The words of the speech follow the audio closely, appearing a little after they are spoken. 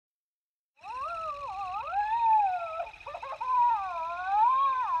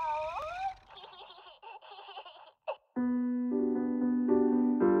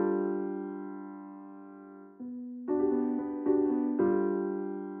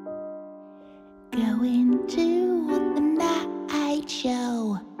going to the night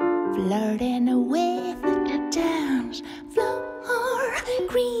show, flirting with the dance floor,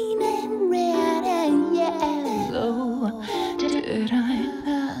 green and red and yellow. Did I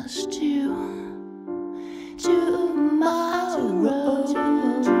pass tomorrow?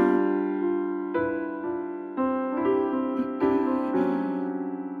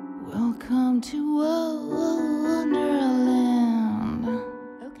 Welcome to Wonderland.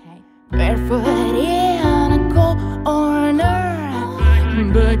 Okay. Barefoot in a corner,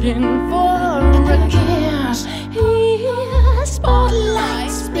 begging for a kiss.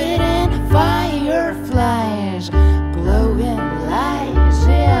 Spotlights spitting fireflies, glowing lights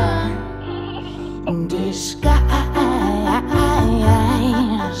in disguise.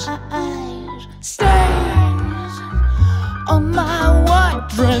 Stains on my white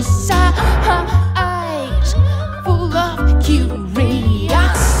dress, eyes full of curiosity.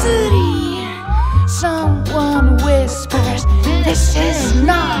 Someone whispers, "This is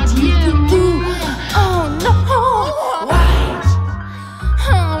not you." Oh no, white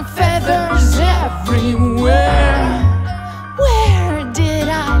feathers everywhere. Where did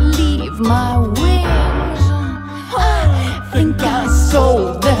I leave my wings? I think I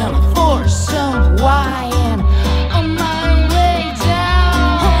sold them for some wine. On my way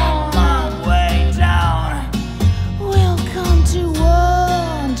down, welcome to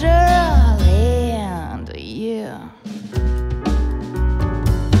Wonderland, yeah.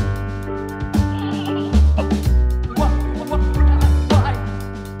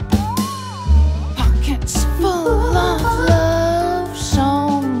 Pockets full of love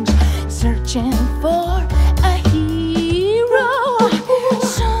songs, searching for a hero.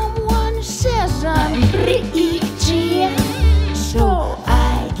 Someone says I'm pretty, so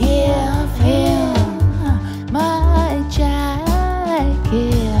I give him my jacket.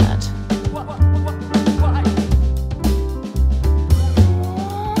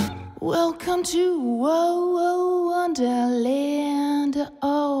 Welcome to Wonderland.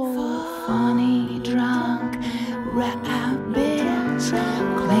 Oh, funny drunk rabbits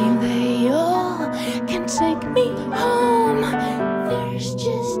claim they all can take me home. There's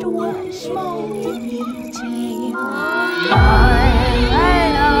just one small detail. I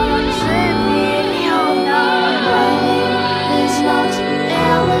don't see me. It's not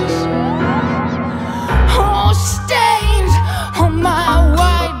Alice. Oh, stains on my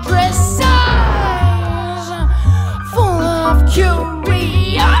white dress, eyes full of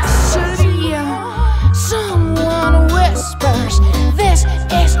curiosity. Someone whispers, "This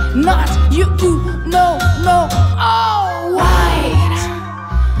is not you." No, no, oh, white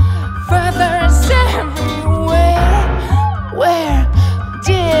feathers everywhere. Where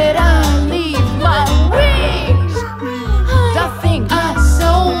did I leave my wings? I think I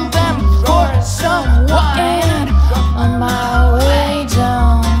sold them for someone. On my way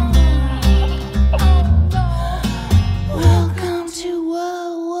down, welcome to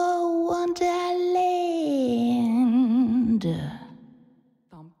Wonderland.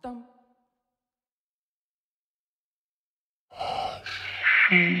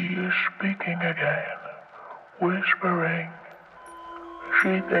 She is speaking again, whispering.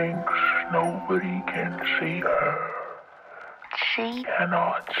 She thinks nobody can see her. She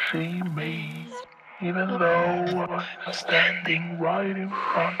cannot see me, even though I'm standing right in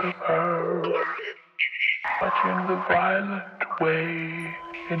front of her, watching the violent way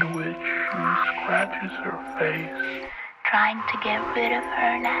in which she scratches her face. Trying to get rid of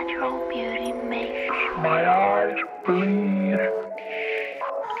her natural beauty makes My eyes bleed.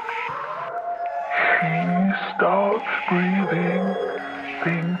 She stops breathing,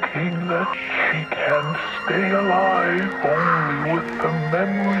 thinking that she can stay alive only with the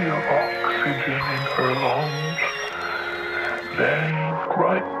memory of oxygen in her lungs. Then,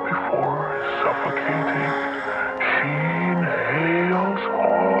 right before suffocating, she inhales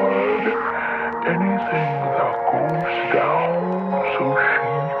hard anything that goes down so she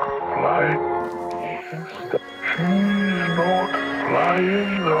can fly. Instead, she's not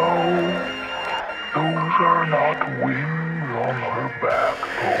flying though. Those are not wings on her back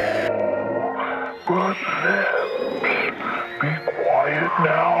though, but lips. Be quiet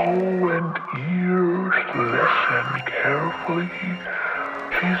now and ears listen carefully.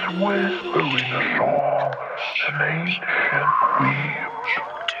 She's whispering a song, an ancient weave.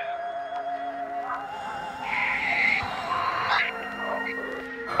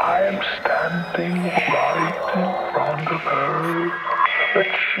 I am standing right in front of her, but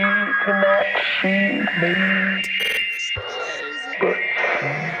she cannot see me. But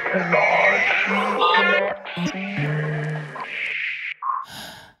she cannot see me.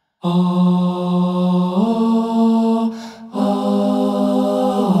 Oh.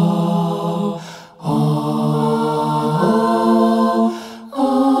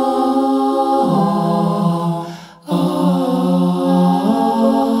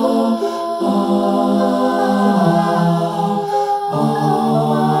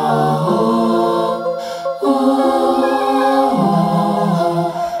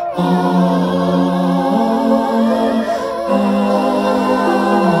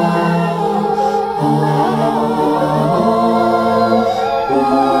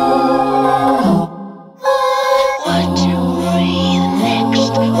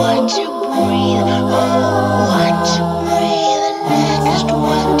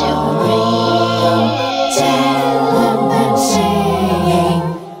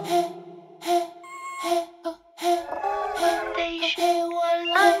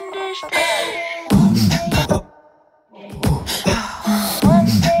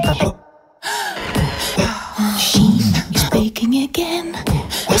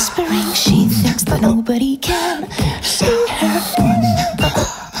 nobody can see her.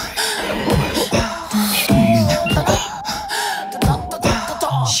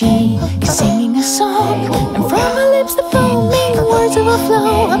 She is singing a song, and from her lips the foaming words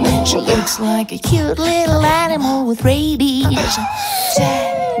overflow. She looks like a cute little animal with rabies.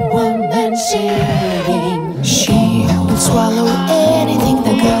 Sad woman singing. She will swallow anything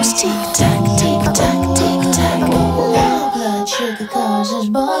that goes tick-tack, tick-tack, tick-tack. Low blood sugar causes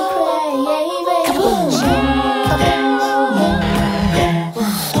bone craving.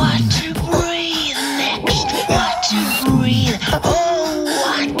 What to breathe next? What to breathe? Oh,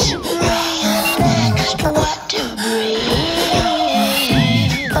 what to breathe next? What to breathe?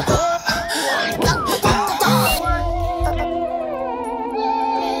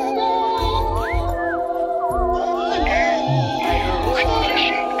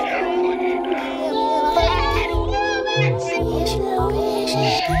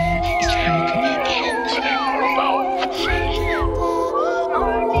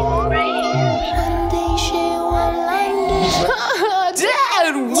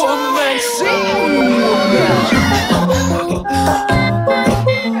 Dead woman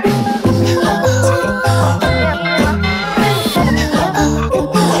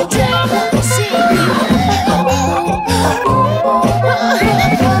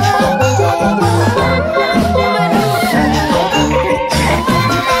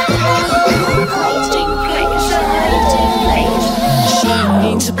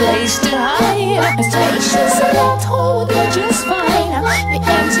a place to hide, a spacious left hole with just fine. The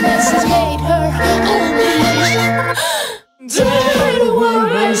emptiness has made her unleashed. Dead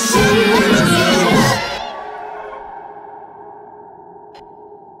woman sings.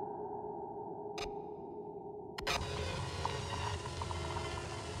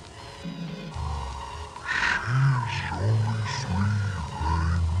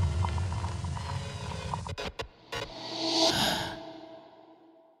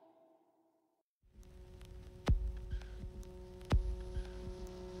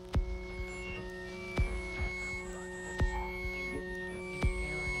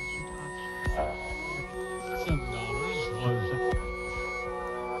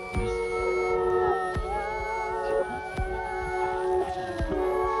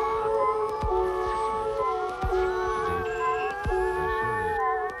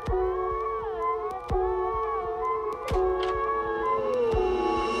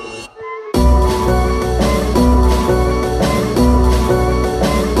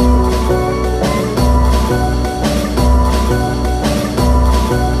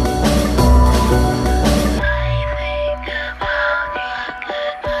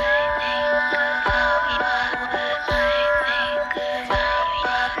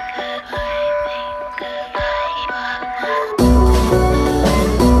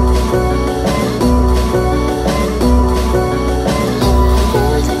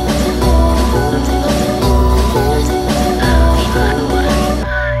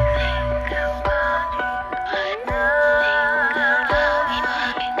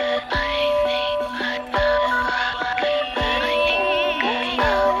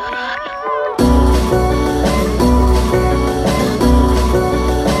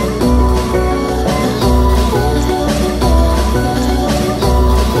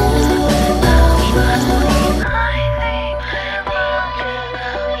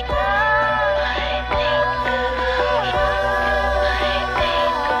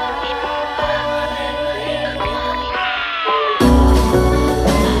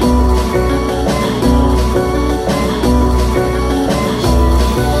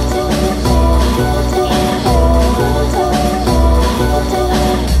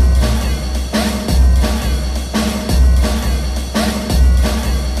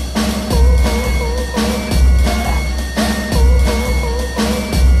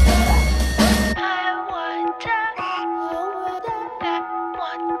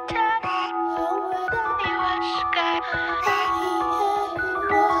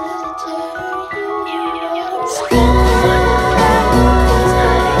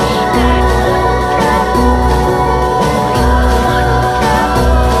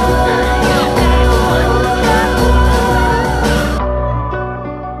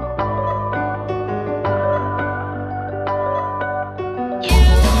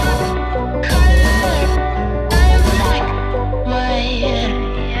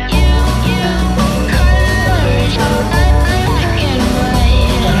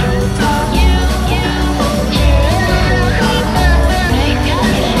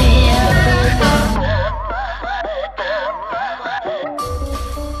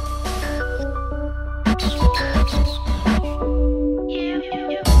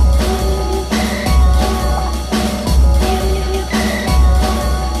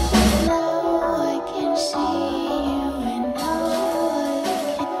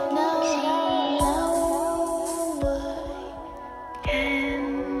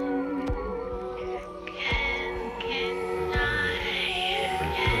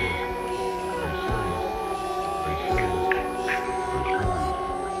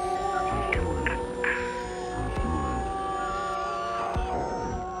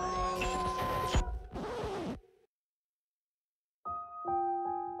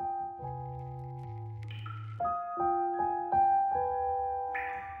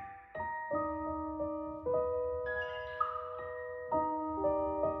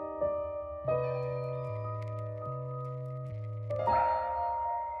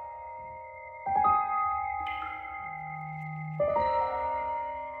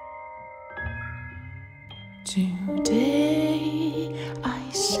 Today I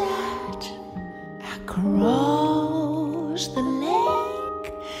sat across the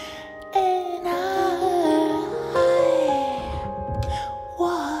lake and I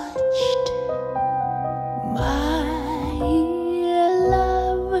watched my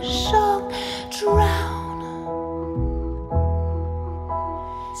love song drown,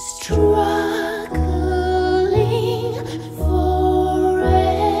 struggling for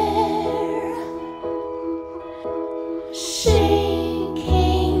air,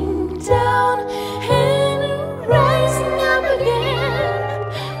 sinking down and rising up again.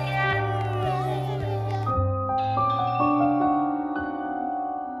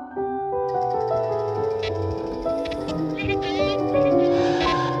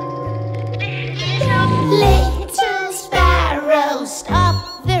 Little sparrows stop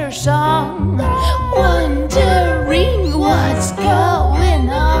their song, wondering what's going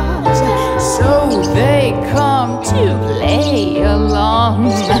on. So they come to play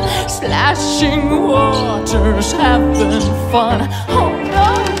along. Splashing waters, having fun. Oh no!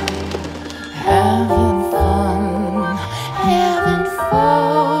 Having fun, having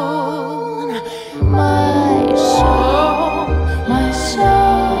fun. My soul,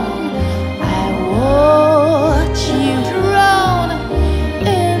 I watch you drown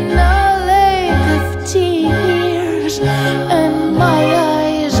in a lake of tears, and my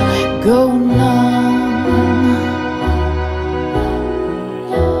eyes go numb.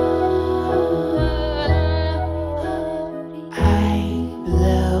 I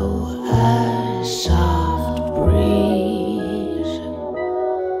blow a soft breeze,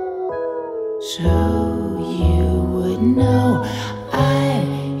 so you would know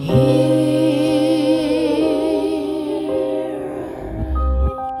I'm here.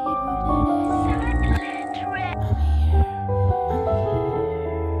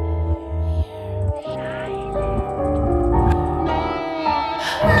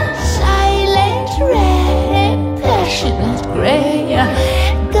 Silent red and passionate gray,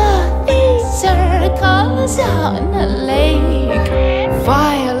 got these circles on a lake.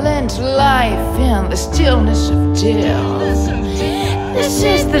 Violent life in the stillness of death. This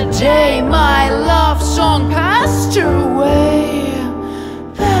is the day my love song passed away,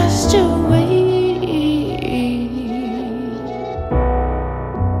 passed away.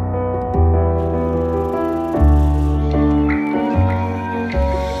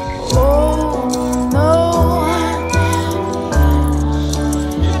 Oh no,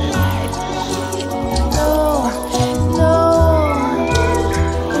 no,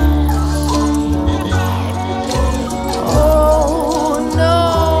 oh no,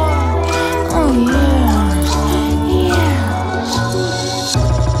 oh yes,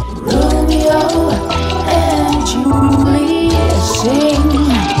 Romeo and Juliet sing.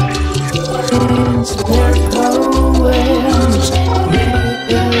 It's their poems,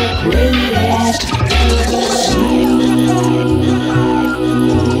 the greatest scene.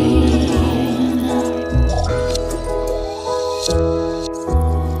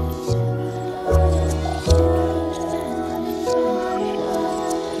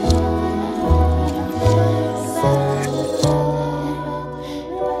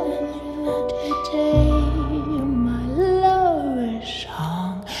 Today, my lover's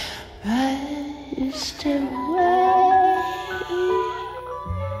song passed away.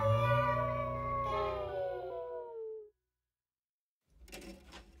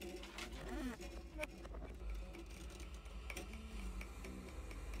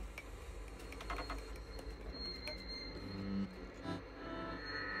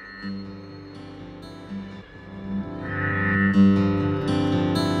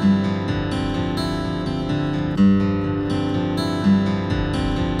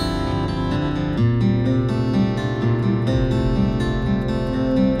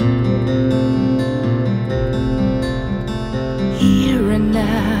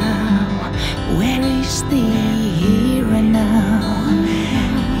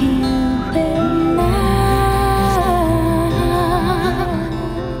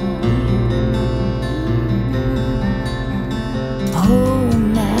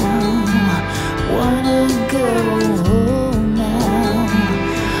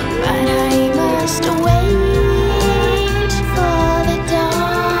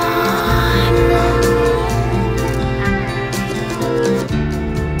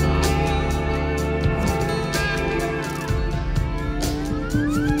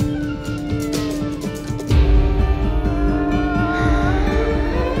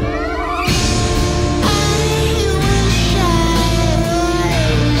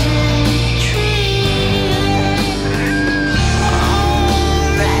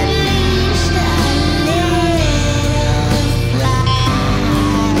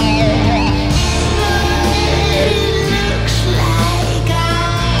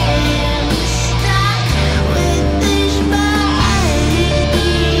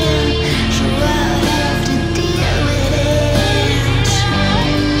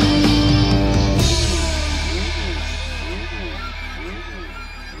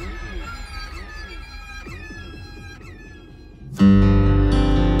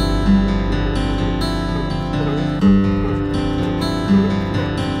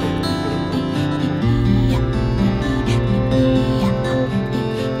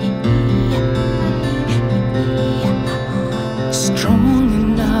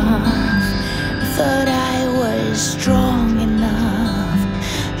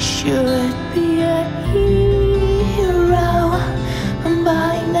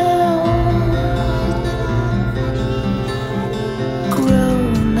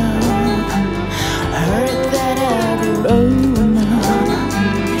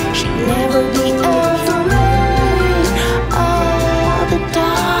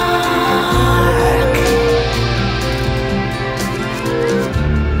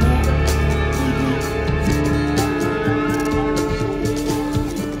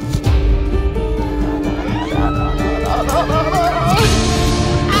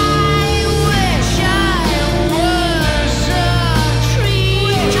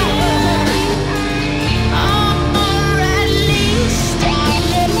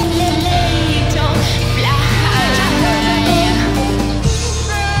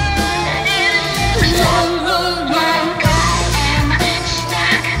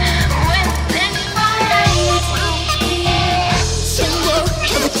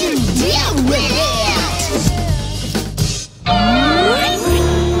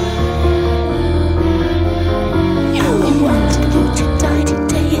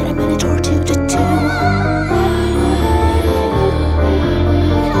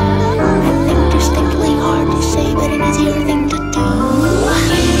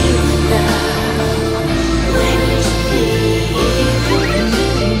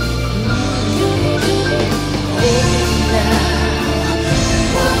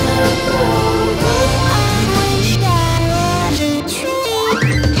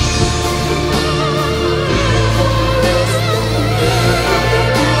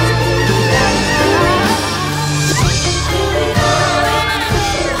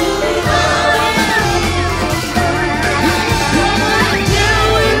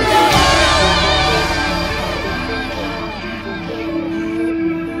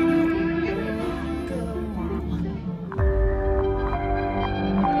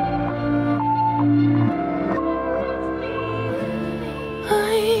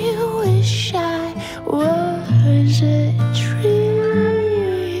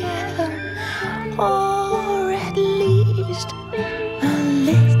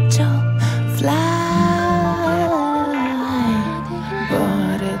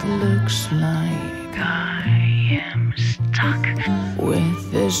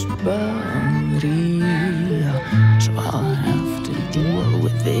 with this body, so I'll have to deal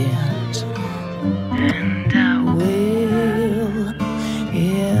with it. And I will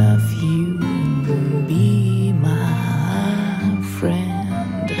if you be my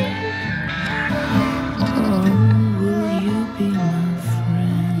friend. Oh, will you be my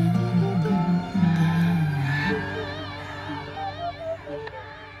friend?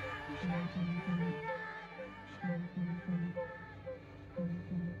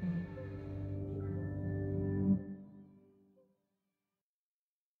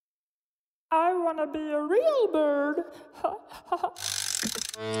 I wanna be a real bird.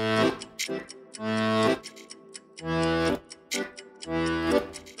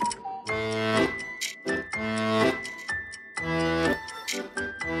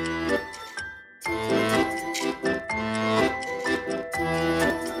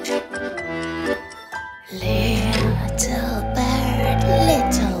 Little bird,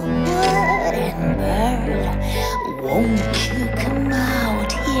 little wooden bird, won't you come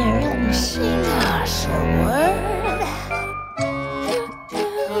out here and sing us a word?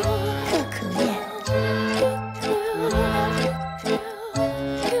 Cuckoo, yes.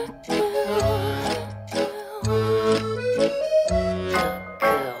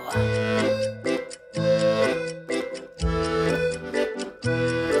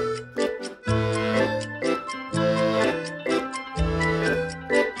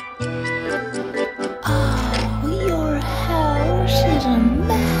 Oh, your house is a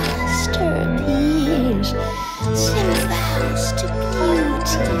masterpiece. Sing vows to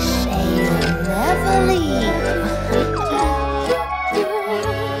beauty, say you'll never leave.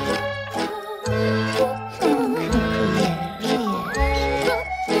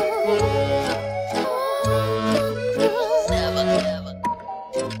 Never, never.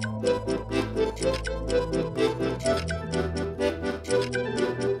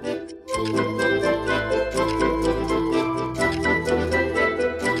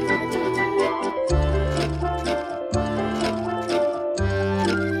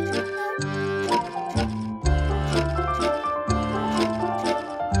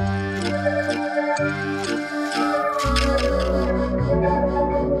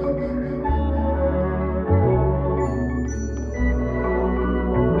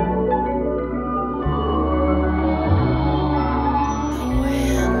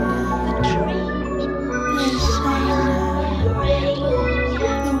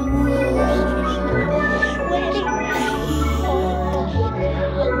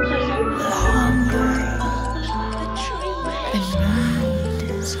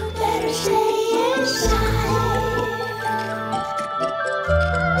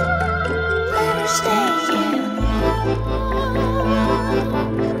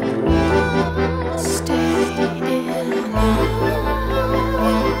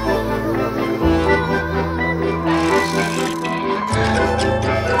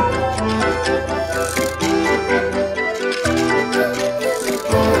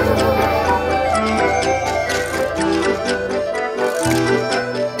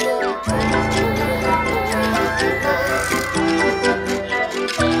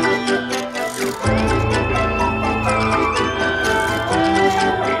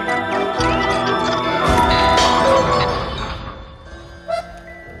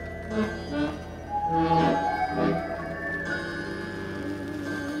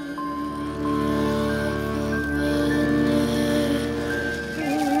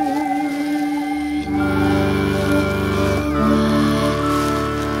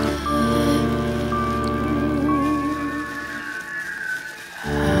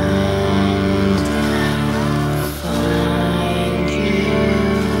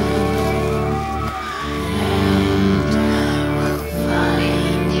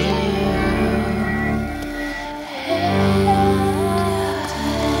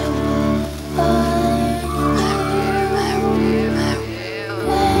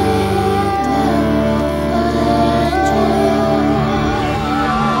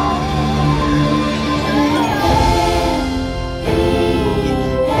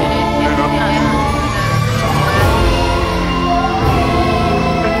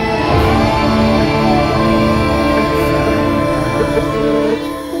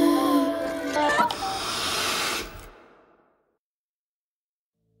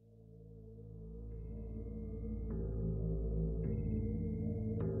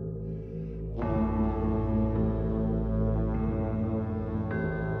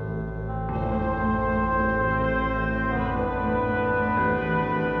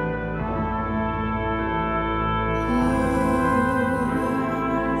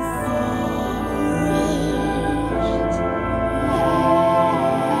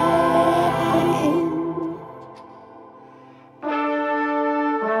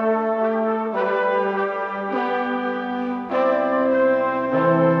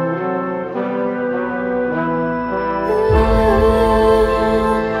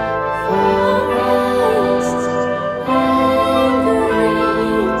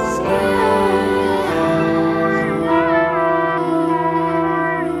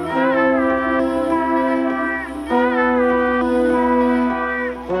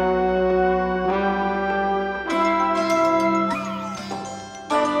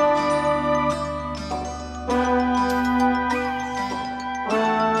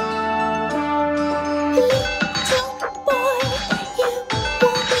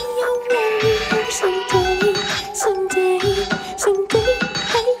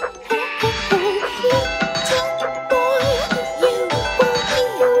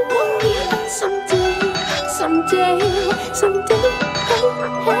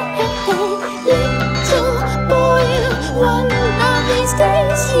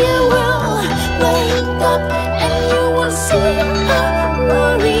 You will wake up and you will see a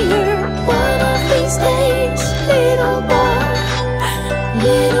warrior. One of these days, little boy, a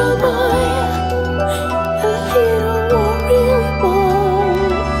little warrior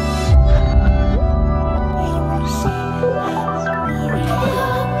boy. You will see as warrior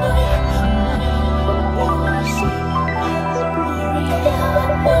boy. You will see as warrior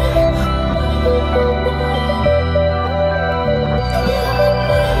boy.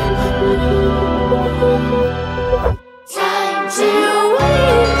 Time to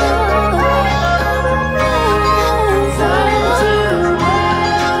wake up. Time to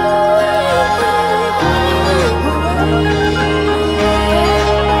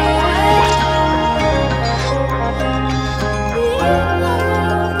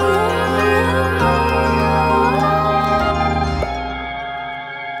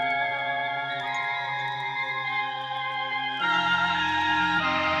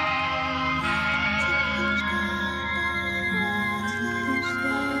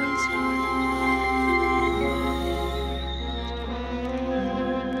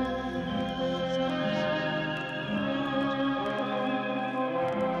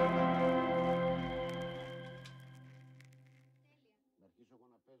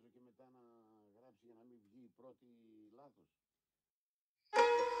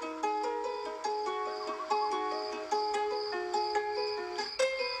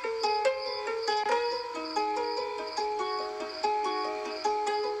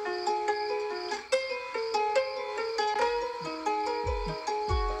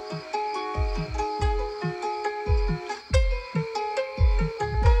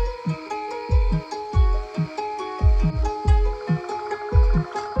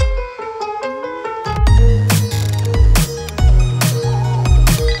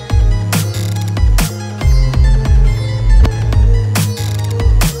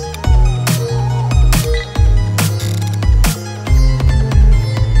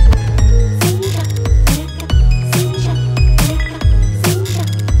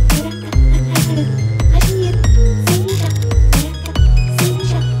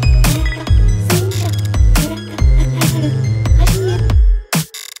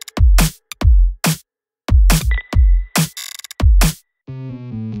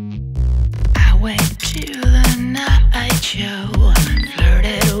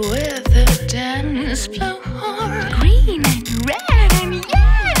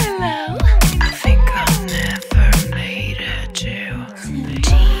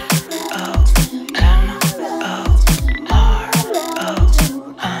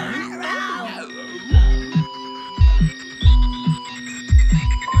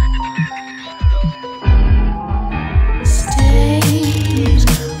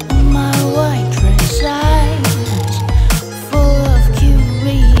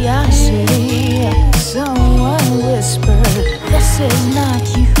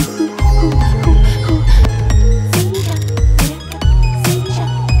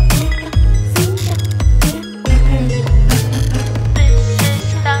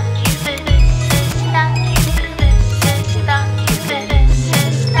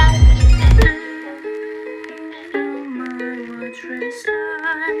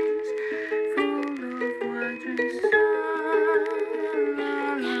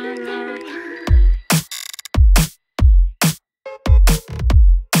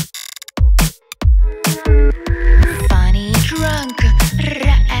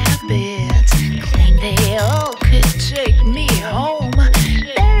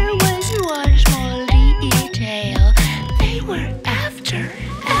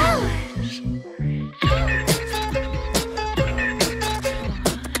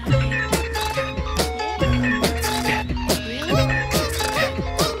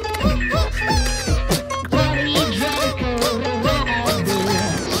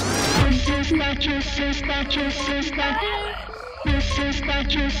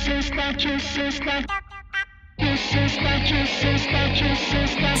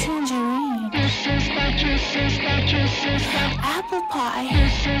apple pie.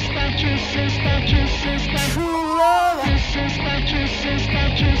 True love.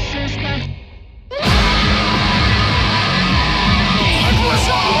 It was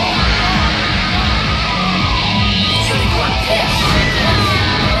all unicorn piss.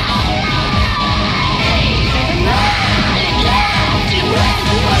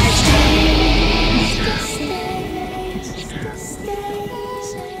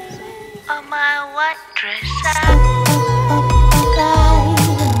 On my white dress.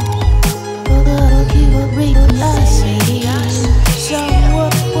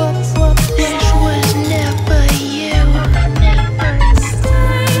 This was never you.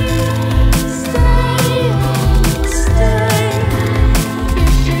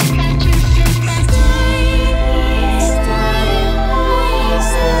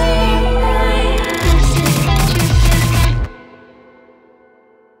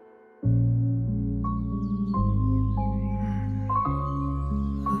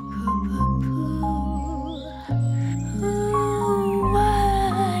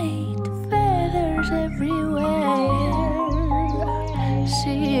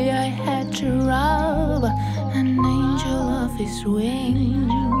 its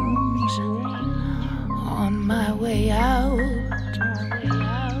wings on my way out.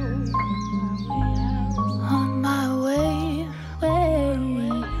 On my way out.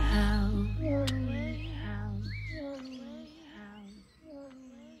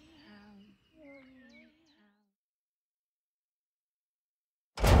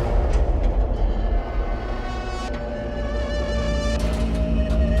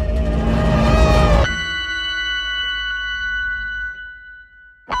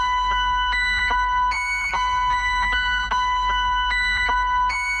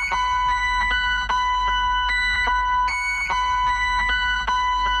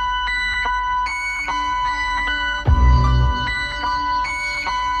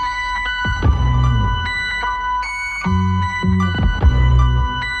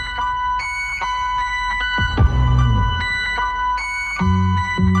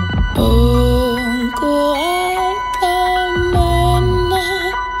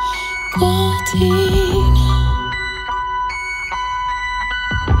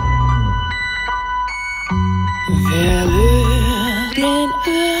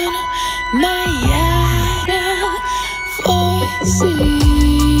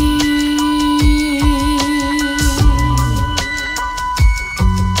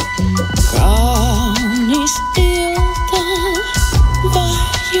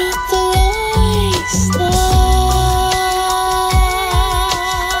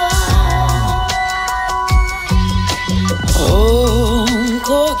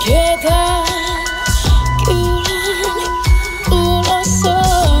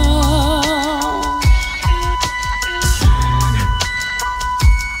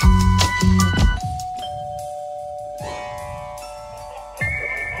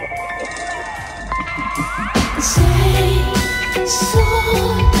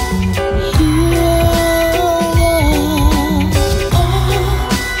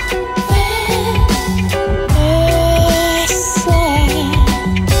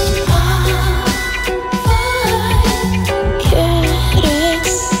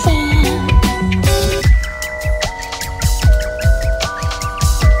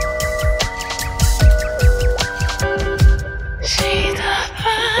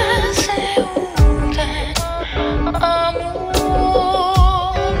 Amor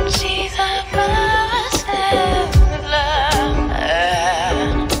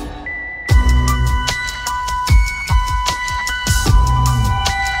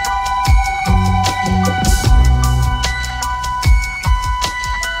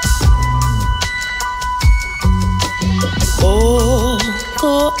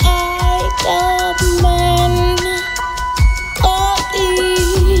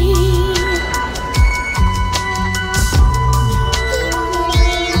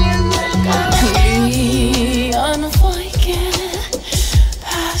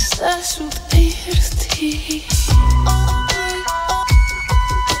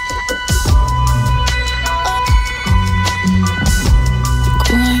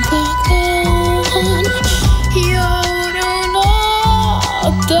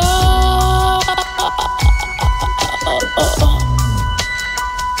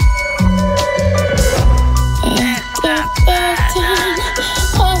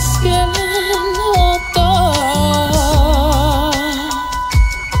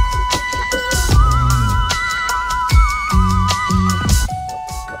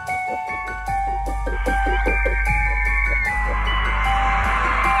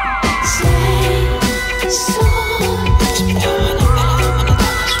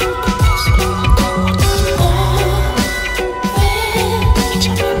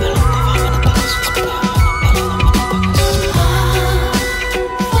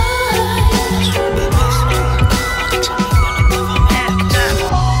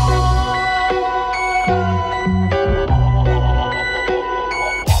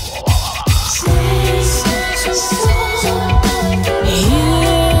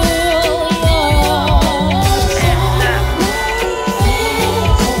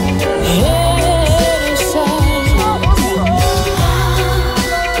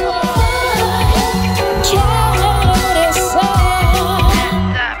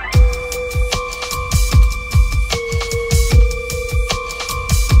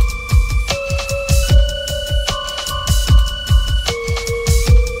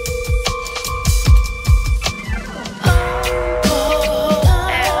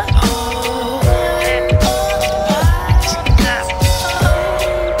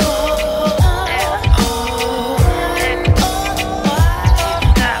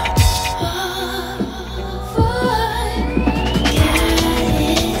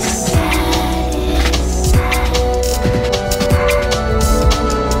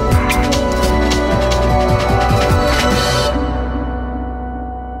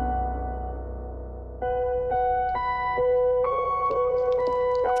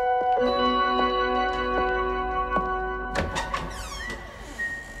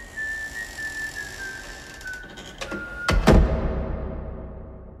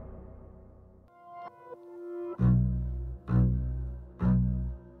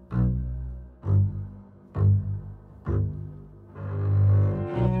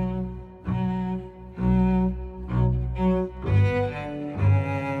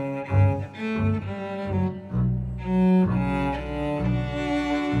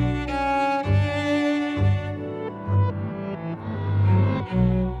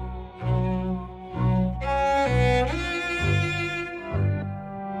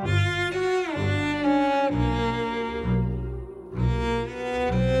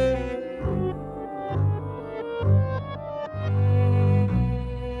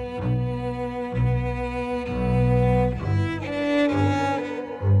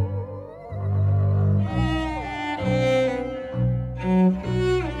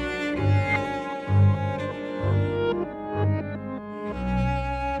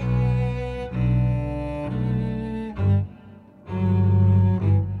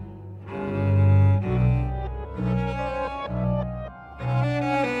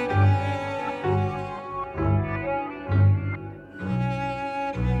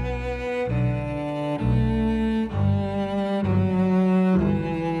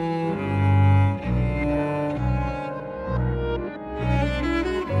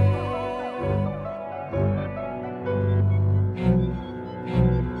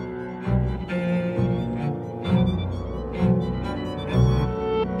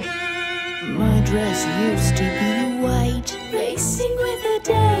dress used to be white, racing with the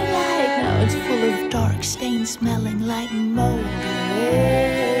daylight. Now it's full of dark stains, smelling like moldy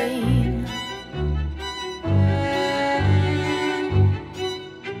rain.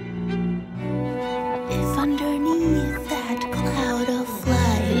 If underneath that cloud of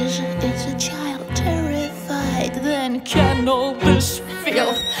flies is a child terrified, then can all this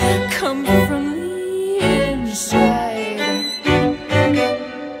filth come from the inside?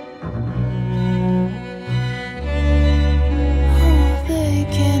 Oh, they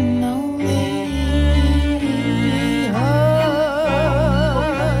can only hide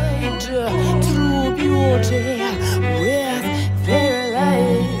true beauty with their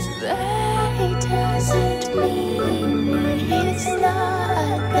lies. That doesn't mean it's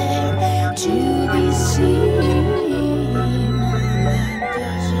not there to be seen.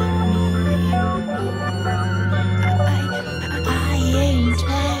 I ain't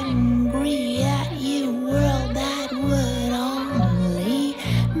angry at you, world. That would only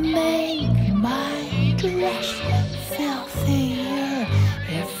make my dress filthier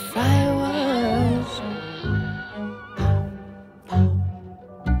if I was.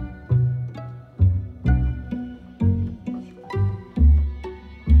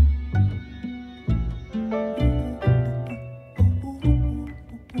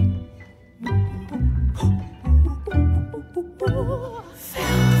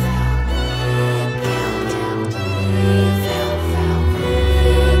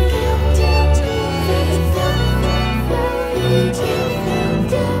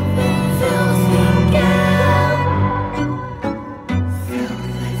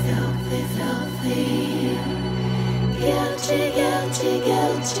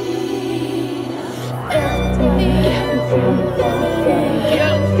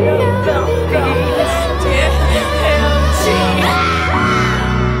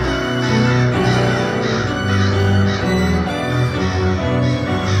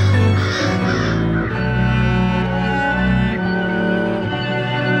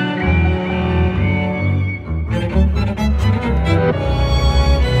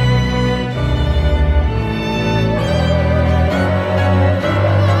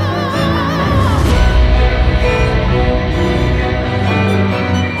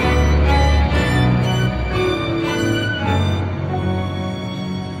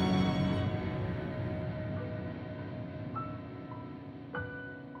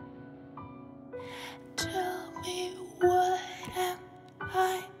 Tell me, what am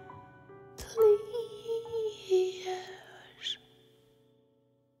I, please?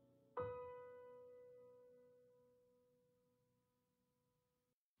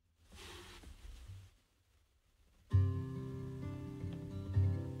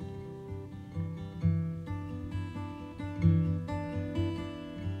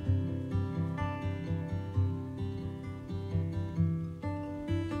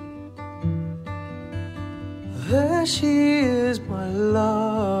 There she is, my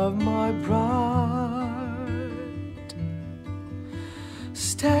love, my bride,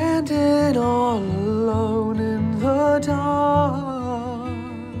 standing all alone in the dark.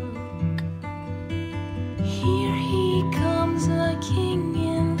 Here he comes, a king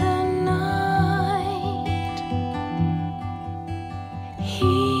in the night.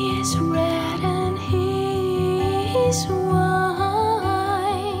 He is red and he is white.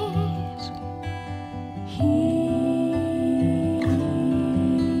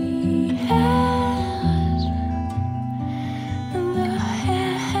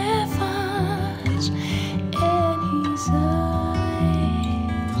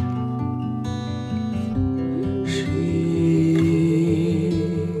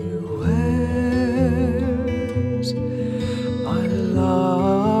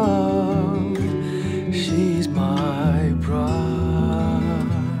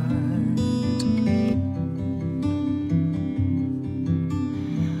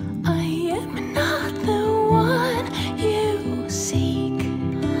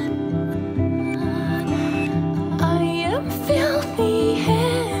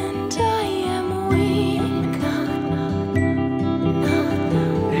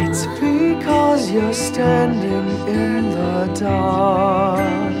 You're standing in the dark.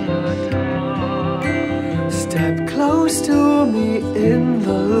 Step close to me in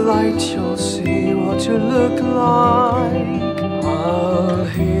the light. You'll see what you look like. I'll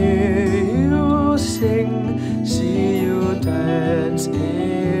hear you sing, see you dance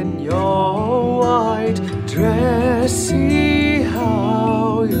in your white dress. See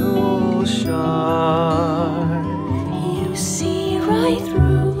how you'll shine. You see right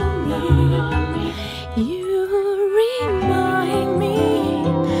through me. You remind me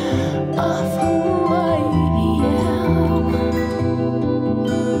of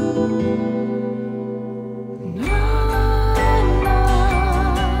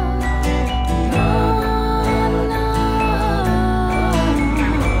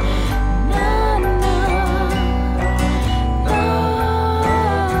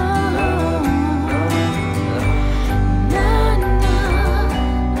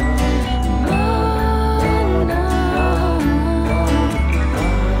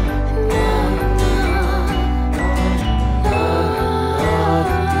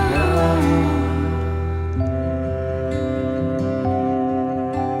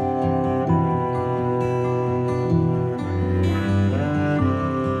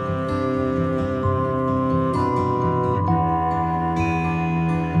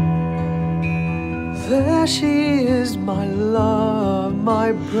There she is, my love,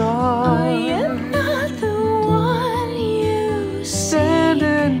 my bride. I am not the one you see.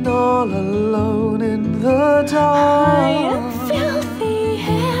 Standing all alone in the dark. I am filthy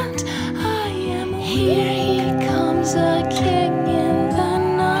and I am here. Here comes a king in the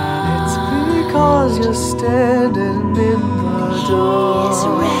night. It's because you're standing in the dark. He's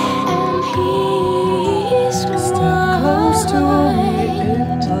red and he's Step close to me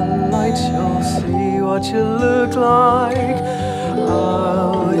in the light, you'll see what you look like.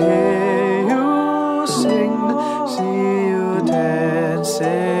 I'll hear you sing, see you dance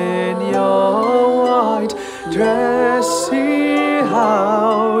in your white dress, see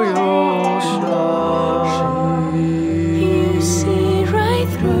how you'll shine. You see right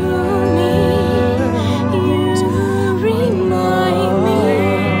through me. You remind me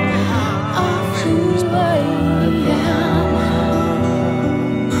of who I am.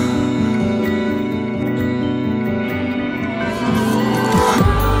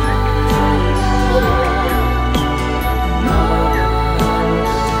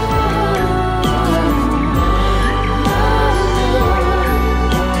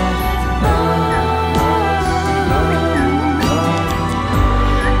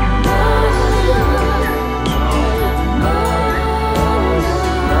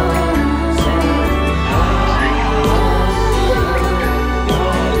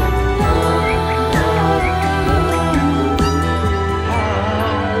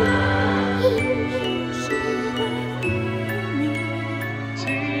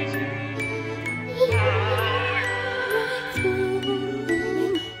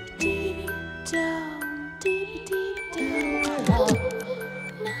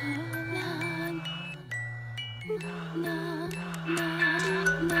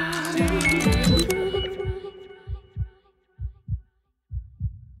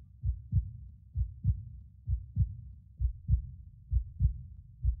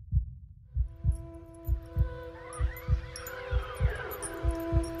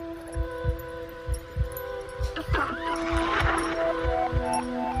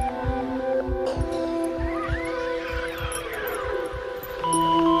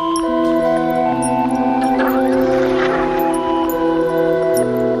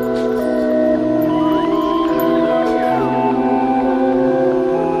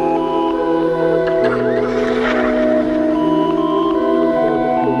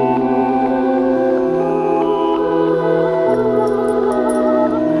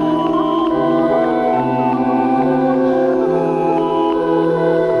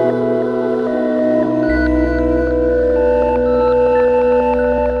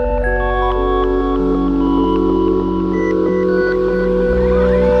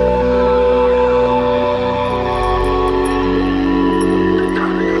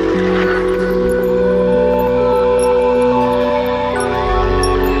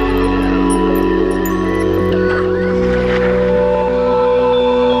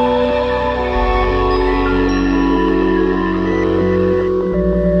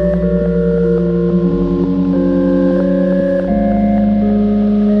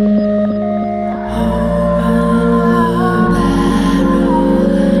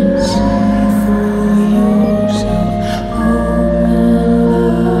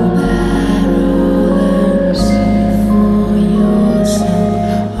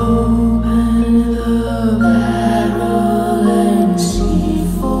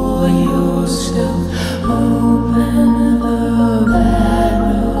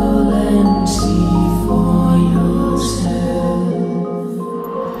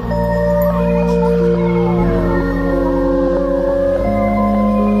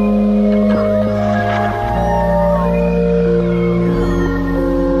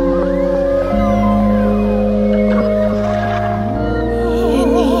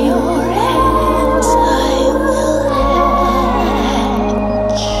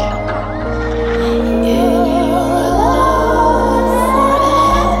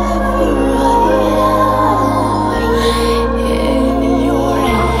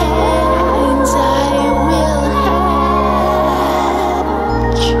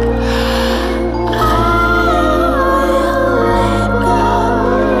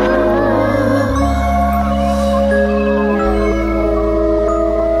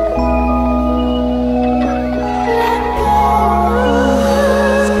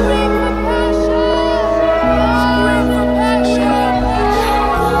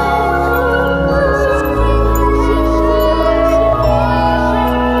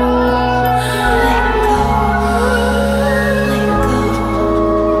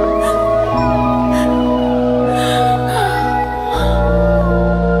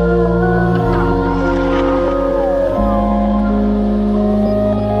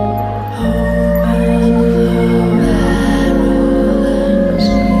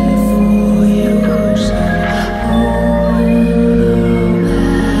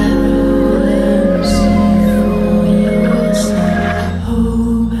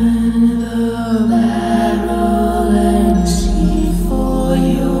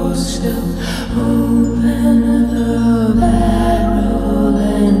 yourself. Open the barrel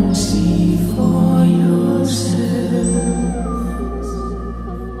and see for yourself.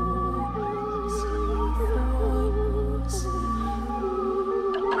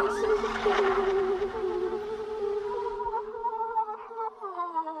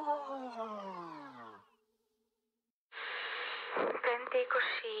 Πέμπτη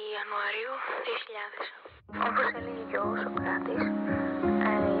 20 Ιανουαρίου 2000. Όπως έλεγε ο Σοκράτης,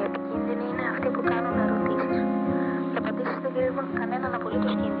 οι επικίνδυνοι είναι αυτοί που κάνουν ερωτήσεις. Οι απαντήσεις δεν κρύβουν κανέναν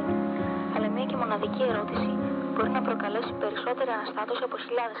απολύτως κίνδυνο. Αλλά μία και μοναδική ερώτηση μπορεί να προκαλέσει περισσότερη αναστάτωση από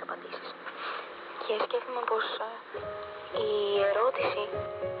χιλιάδες απαντήσεις. Και σκέφτομαι πως η ερώτηση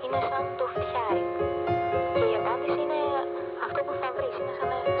είναι σαν το φτιάρι. Και η απάντηση είναι αυτό που θα βρεις. Είναι σαν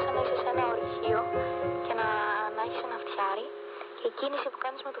να είσαι σε ένα ορυχείο και να έχεις ένα φτιάρι. Και η κίνηση που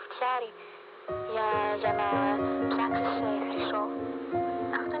κάνεις με το φτιάρι για να ψάξεις χρυσό,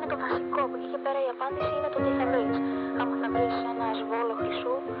 αυτό είναι το βασικό. Από εκεί και πέρα η απάντηση είναι το τι θα βρεις. Άμα θα βρεις ένα σβόλο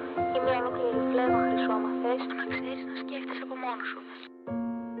χρυσού ή μια ολόκληρη φλέβα χρυσού, άμα θες, να ξέρεις να σκέφτεσαι από μόνος σου.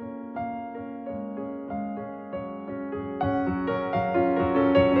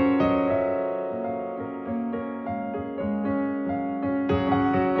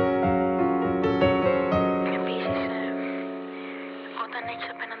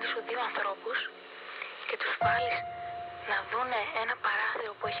 Και τους βάλεις να δούνε ένα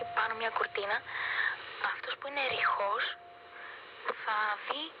παράθυρο που έχει πάνω μια κουρτίνα, αυτός που είναι ρηχός θα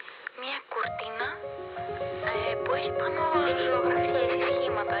δει μια κουρτίνα που έχει πάνω ζωγραφιές ή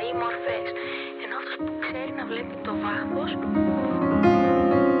σχήματα ή μορφές, ενώ αυτός που ξέρει να βλέπει το βάθος,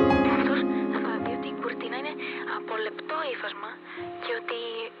 αυτός θα δει ότι η κουρτίνα είναι από λεπτό ύφασμα και ότι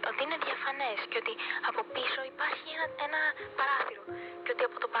είναι διαφανές και ότι από πίσω υπάρχει ένα παράθυρο και ότι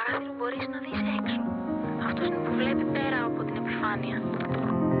από το παράθυρο μπορείς να δεις έξω. Αυτός είναι που βλέπει πέρα από την επιφάνεια.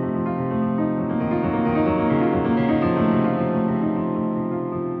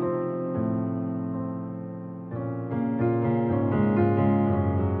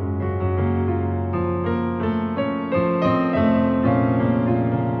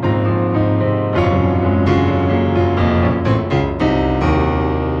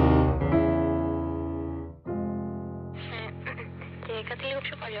 Και κάτι λίγο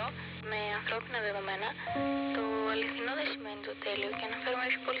πιο παλιό, με ανθρώπινα δεδομένα, το αληθινό δεν σημαίνει το τέλειο και αναφέρομαι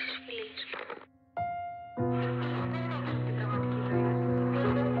όχι πολύ στις φιλίες.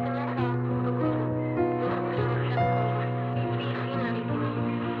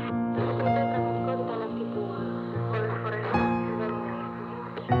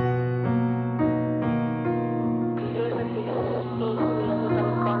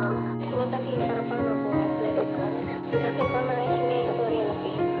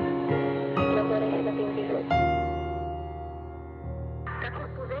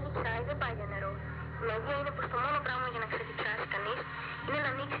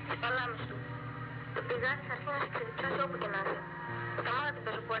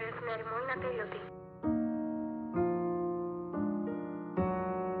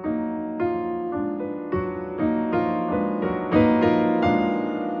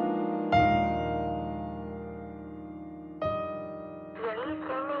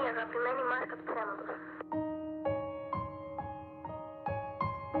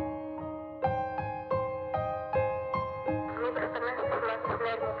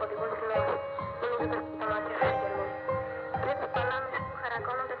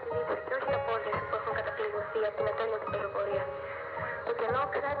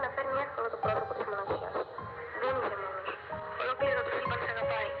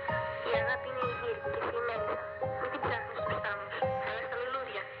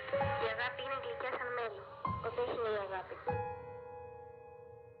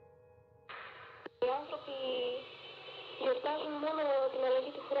 Γιορτάζουν μόνο την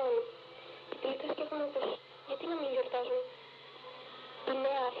αλλαγή του χρόνου. Και τελικά σκέφτομαι πως γιατί να μην γιορτάζουν τη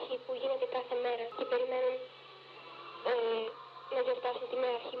νέα αρχή που γίνεται κάθε μέρα και περιμένουν να γιορτάσουν τη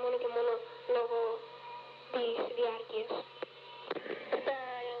νέα αρχή μόνο και μόνο λόγω της διάρκειας. Αυτά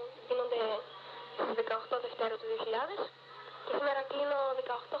γίνονται στις 18 Δευτέρου του 2000 και σήμερα κλείνω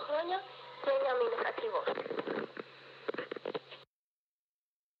 18 χρόνια και 9 μήνες ακριβώς.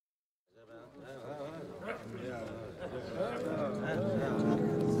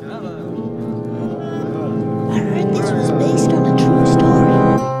 I heard this was based on a true story.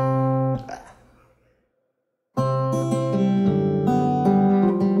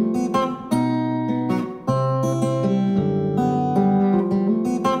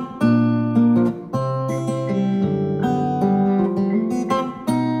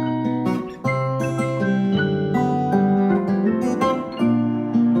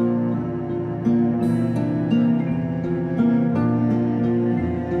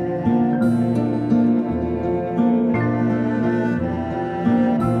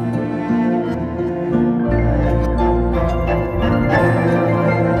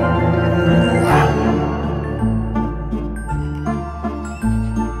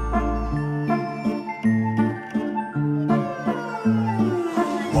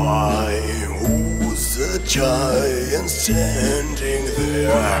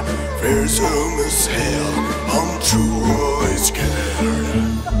 fearsome as hell. I'm truly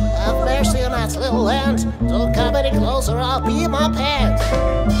scared. Have mercy on us, little land. Don't come any closer, I'll pee in my pants.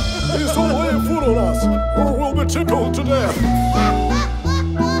 Please don't lay a foot on us, or we'll be tickled to death.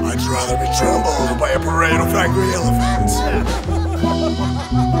 I'd rather be trampled by a parade of angry elephants.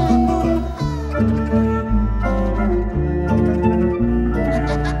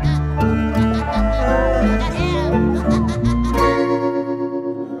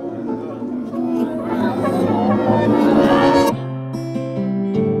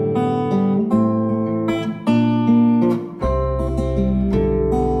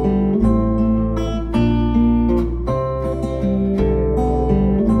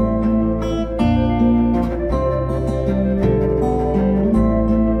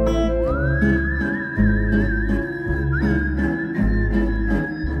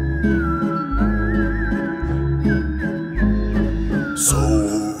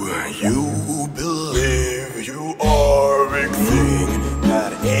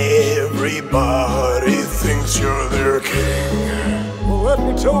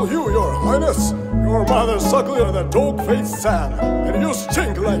 Tell you, Your Highness, your mother's uglier than dog-faced Sam, and you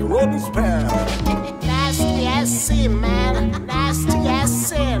stink like rotten spam. Nasty as sin, man. Nasty as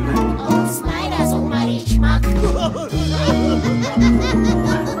sin. Oh, spiders, almighty schmuck.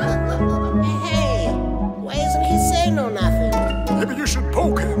 Hey, why isn't he saying no nothing? Maybe you should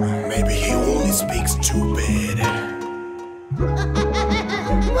poke him. Maybe he only speaks too bad.